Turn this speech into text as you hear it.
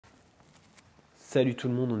Salut tout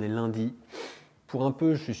le monde, on est lundi. Pour un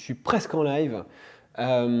peu, je suis presque en live.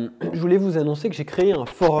 Je voulais vous annoncer que j'ai créé un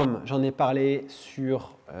forum. J'en ai parlé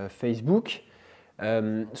sur Facebook.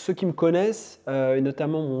 Ceux qui me connaissent, et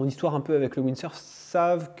notamment mon histoire un peu avec le windsurf,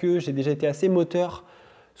 savent que j'ai déjà été assez moteur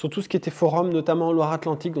sur tout ce qui était forum, notamment en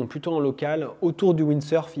Loire-Atlantique, donc plutôt en local, autour du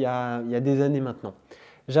windsurf il y a des années maintenant.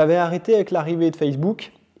 J'avais arrêté avec l'arrivée de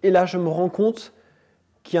Facebook et là je me rends compte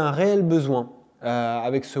qu'il y a un réel besoin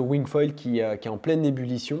avec ce Wingfoil qui est en pleine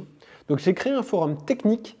ébullition. Donc j'ai créé un forum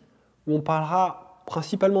technique où on parlera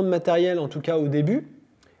principalement de matériel, en tout cas au début.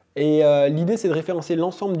 Et l'idée c'est de référencer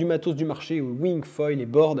l'ensemble du matos du marché, wing, foil et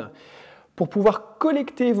board, pour pouvoir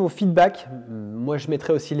collecter vos feedbacks. Moi je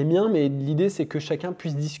mettrai aussi les miens, mais l'idée c'est que chacun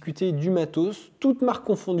puisse discuter du matos, toutes marques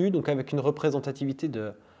confondues, donc avec une représentativité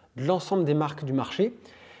de l'ensemble des marques du marché.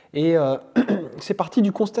 Et c'est parti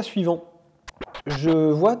du constat suivant. Je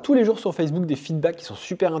vois tous les jours sur Facebook des feedbacks qui sont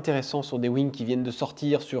super intéressants sur des wings qui viennent de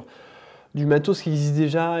sortir, sur du matos qui existe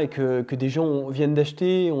déjà et que des gens viennent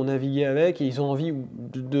d'acheter, ont navigué avec et ils ont envie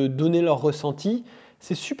de donner leur ressenti.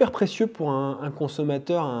 C'est super précieux pour un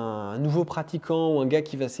consommateur, un nouveau pratiquant ou un gars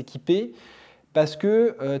qui va s'équiper parce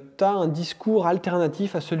que tu as un discours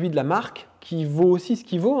alternatif à celui de la marque qui vaut aussi ce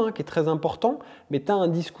qu'il vaut, hein, qui est très important, mais tu as un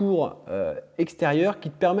discours extérieur qui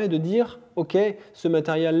te permet de dire « Ok, ce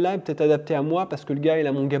matériel-là est peut-être adapté à moi parce que le gars il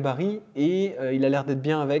a mon gabarit et il a l'air d'être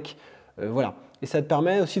bien avec. Voilà. Et ça te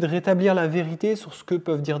permet aussi de rétablir la vérité sur ce que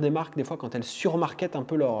peuvent dire des marques des fois quand elles surmarketent un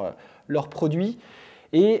peu leurs produits.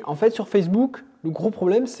 Et en fait sur Facebook, le gros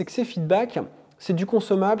problème c'est que ces feedbacks, c'est du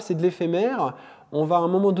consommable, c'est de l'éphémère. On va à un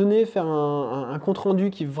moment donné faire un compte-rendu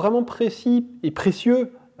qui est vraiment précis et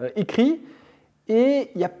précieux, écrit, et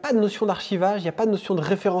il n'y a pas de notion d'archivage, il n'y a pas de notion de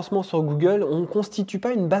référencement sur Google, on ne constitue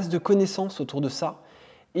pas une base de connaissances autour de ça,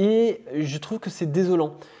 et je trouve que c'est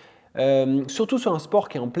désolant. Surtout sur un sport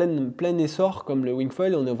qui est en plein essor comme le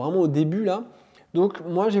Wingfoil, on est vraiment au début là. Donc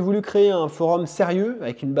moi j'ai voulu créer un forum sérieux,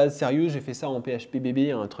 avec une base sérieuse, j'ai fait ça en PHP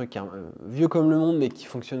BB, un truc vieux comme le monde mais qui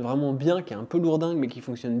fonctionne vraiment bien, qui est un peu lourdingue mais qui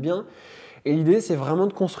fonctionne bien. Et l'idée c'est vraiment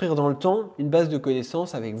de construire dans le temps une base de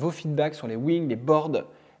connaissances avec vos feedbacks sur les wings, les boards,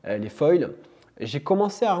 les foils. J'ai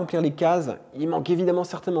commencé à remplir les cases, il manque évidemment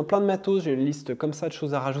certainement plein de matos, j'ai une liste comme ça de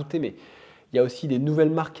choses à rajouter, mais il y a aussi des nouvelles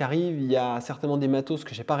marques qui arrivent, il y a certainement des matos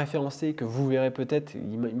que je n'ai pas référencés, que vous verrez peut-être,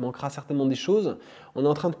 il manquera certainement des choses. On est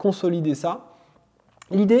en train de consolider ça.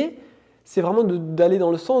 L'idée, c'est vraiment d'aller dans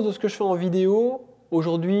le sens de ce que je fais en vidéo.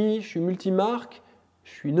 Aujourd'hui, je suis multimarque,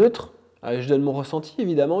 je suis neutre, je donne mon ressenti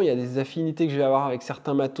évidemment, il y a des affinités que je vais avoir avec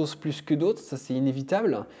certains matos plus que d'autres, ça c'est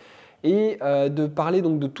inévitable. Et de parler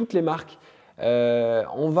donc de toutes les marques.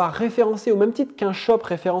 On va référencer, au même titre qu'un shop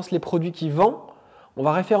référence les produits qu'il vend, on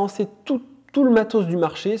va référencer tout le matos du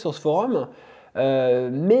marché sur ce forum.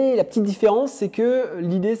 Mais la petite différence, c'est que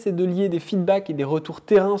l'idée, c'est de lier des feedbacks et des retours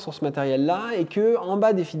terrain sur ce matériel-là et qu'en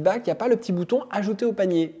bas des feedbacks, il n'y a pas le petit bouton « Ajouter au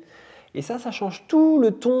panier ». Et ça change tout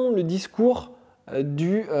le ton, le discours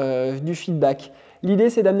du feedback.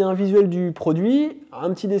 L'idée, c'est d'amener un visuel du produit,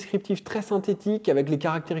 un petit descriptif très synthétique avec les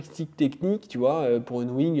caractéristiques techniques, tu vois, pour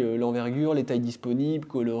une wing, l'envergure, les tailles disponibles,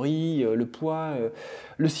 coloris, le poids,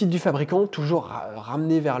 le site du fabricant, toujours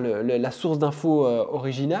ramener vers la source d'infos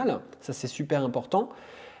originale, ça c'est super important.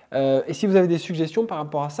 Et si vous avez des suggestions par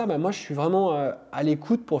rapport à ça, bah, moi je suis vraiment à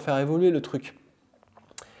l'écoute pour faire évoluer le truc.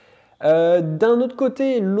 D'un autre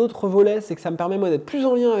côté, l'autre volet, c'est que ça me permet moi d'être plus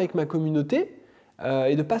en lien avec ma communauté.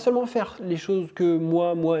 Et de pas seulement faire les choses que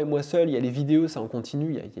moi et moi seul, il y a les vidéos, ça en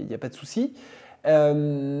continue, il n'y a pas de souci.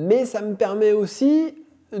 Mais ça me permet aussi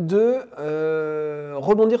de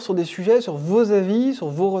rebondir sur des sujets, sur vos avis, sur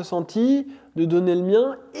vos ressentis, de donner le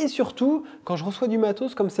mien. Et surtout, quand je reçois du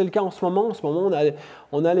matos, comme c'est le cas en ce moment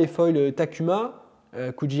on a les foils Takuma,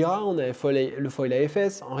 Kujira, on a le foil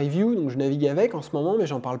AFS en review, donc je navigue avec en ce moment, mais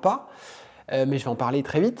j'en parle pas. Mais je vais en parler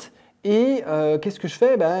très vite. Et qu'est-ce que je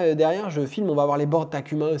fais? Derrière, je filme, on va avoir les boards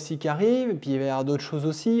Takuma aussi qui arrivent, et puis il va y avoir d'autres choses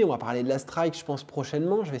aussi. On va parler de la strike, je pense,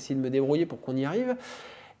 prochainement. Je vais essayer de me débrouiller pour qu'on y arrive.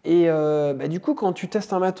 Et du coup, quand tu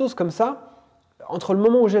testes un matos comme ça, entre le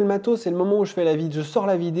moment où j'ai le matos et le moment où je sors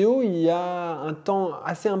la vidéo, il y a un temps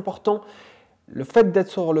assez important. Le fait d'être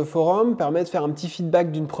sur le forum permet de faire un petit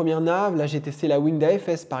feedback d'une première nav. Là, j'ai testé la wing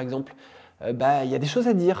d'AFS, par exemple. Il y a des choses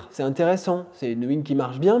à dire, c'est intéressant. C'est une wing qui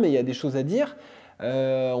marche bien, mais il y a des choses à dire.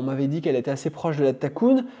 On m'avait dit qu'elle était assez proche de la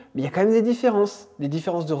Takun, mais il y a quand même des différences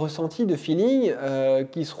de ressenti, de feeling,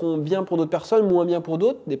 qui seront bien pour d'autres personnes, moins bien pour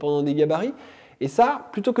d'autres, dépendant des gabarits. Et ça,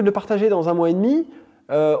 plutôt que de le partager dans 1 mois et demi,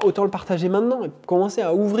 autant le partager maintenant et commencer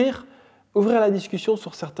à ouvrir la discussion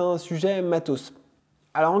sur certains sujets matos.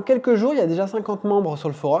 Alors en quelques jours, il y a déjà 50 membres sur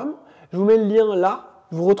le forum. Je vous mets le lien là.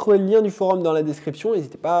 Vous retrouvez le lien du forum dans la description.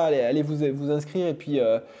 N'hésitez pas à aller vous inscrire et puis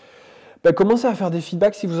commencez à faire des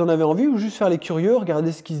feedbacks si vous en avez envie ou juste faire les curieux,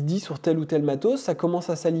 regarder ce qui se dit sur tel ou tel matos. Ça commence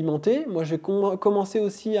à s'alimenter. Moi, je vais commencer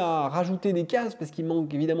aussi à rajouter des cases parce qu'il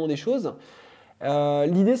manque évidemment des choses.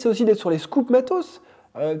 L'idée, c'est aussi d'être sur les scoops matos.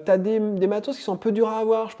 Tu as des matos qui sont un peu durs à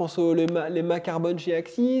avoir. Je pense les mâts carbone chez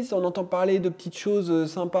Axis. On entend parler de petites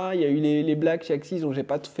choses sympas. Il y a eu les blagues chez Axis, donc j'ai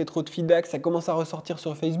pas fait trop de feedback. Ça commence à ressortir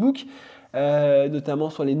sur Facebook, notamment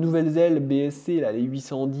sur les nouvelles ailes BSC, là, les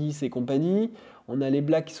 810 et compagnie. On a les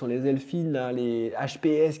blagues qui sont les ailes fines, là, les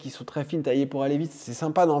HPS qui sont très fines, taillées pour aller vite. C'est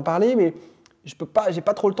sympa d'en parler, mais j'ai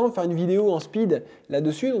pas trop le temps de faire une vidéo en speed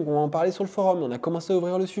là-dessus, donc on va en parler sur le forum. On a commencé à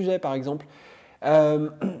ouvrir le sujet, par exemple.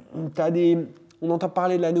 On entend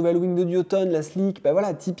parler de la nouvelle wing de Newton, la slick. Ben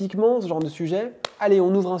voilà, typiquement, ce genre de sujet. Allez,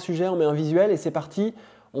 on ouvre un sujet, on met un visuel et c'est parti.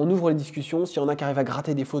 On ouvre les discussions. S'il y en a qui arrivent à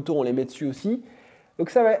gratter des photos, on les met dessus aussi. Donc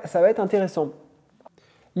ça va être intéressant.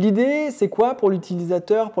 L'idée, c'est quoi pour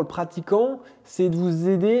l'utilisateur, pour le pratiquant? C'est de vous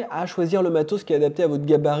aider à choisir le matos qui est adapté à votre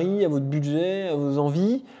gabarit, à votre budget, à vos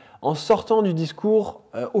envies, en sortant du discours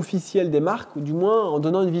officiel des marques, ou du moins en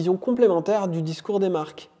donnant une vision complémentaire du discours des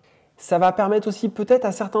marques. Ça va permettre aussi peut-être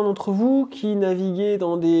à certains d'entre vous qui naviguez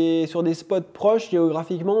sur des spots proches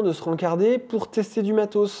géographiquement de se rencarder pour tester du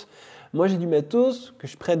matos. Moi j'ai du matos que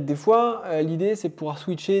je prête des fois. L'idée c'est de pouvoir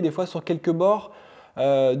switcher des fois sur quelques bords,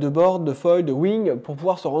 de board, de foil, de wing, pour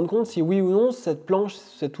pouvoir se rendre compte si oui ou non cette planche,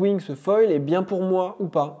 cette wing, ce foil est bien pour moi ou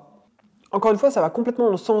pas. Encore une fois, ça va complètement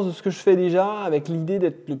dans le sens de ce que je fais déjà, avec l'idée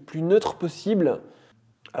d'être le plus neutre possible.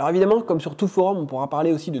 Alors évidemment, comme sur tout forum, on pourra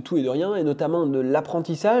parler aussi de tout et de rien, et notamment de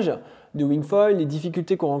l'apprentissage de Wingfoil, les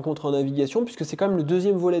difficultés qu'on rencontre en navigation, puisque c'est quand même le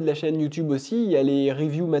deuxième volet de la chaîne YouTube aussi. Il y a les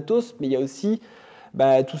reviews matos, mais il y a aussi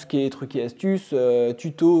tout ce qui est trucs et astuces,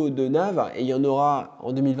 tutos de nav, et il y en aura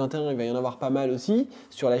en 2021, il va y en avoir pas mal aussi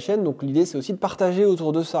sur la chaîne. Donc l'idée c'est aussi de partager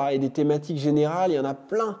autour de ça, et des thématiques générales, il y en a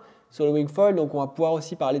plein sur le Wingfoil, donc on va pouvoir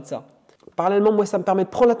aussi parler de ça. Parallèlement, moi ça me permet de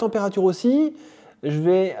prendre la température aussi. Je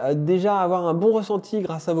vais déjà avoir un bon ressenti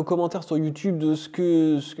grâce à vos commentaires sur YouTube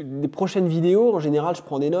des prochaines vidéos. En général, je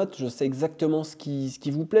prends des notes, je sais exactement ce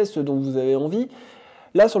qui vous plaît, ce dont vous avez envie.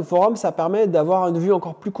 Là, sur le forum, ça permet d'avoir une vue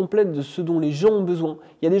encore plus complète de ce dont les gens ont besoin.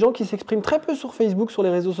 Il y a des gens qui s'expriment très peu sur Facebook, sur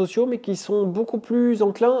les réseaux sociaux, mais qui sont beaucoup plus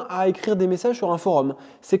enclins à écrire des messages sur un forum.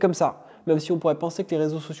 C'est comme ça. Même si on pourrait penser que les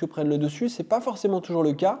réseaux sociaux prennent le dessus, ce n'est pas forcément toujours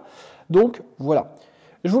le cas. Donc, voilà.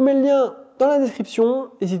 Je vous mets le lien dans la description.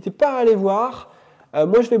 N'hésitez pas à aller voir.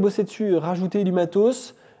 Moi, je vais bosser dessus, rajouter du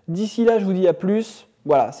matos. D'ici là, je vous dis à plus.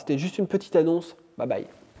 Voilà, c'était juste une petite annonce. Bye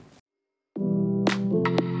bye.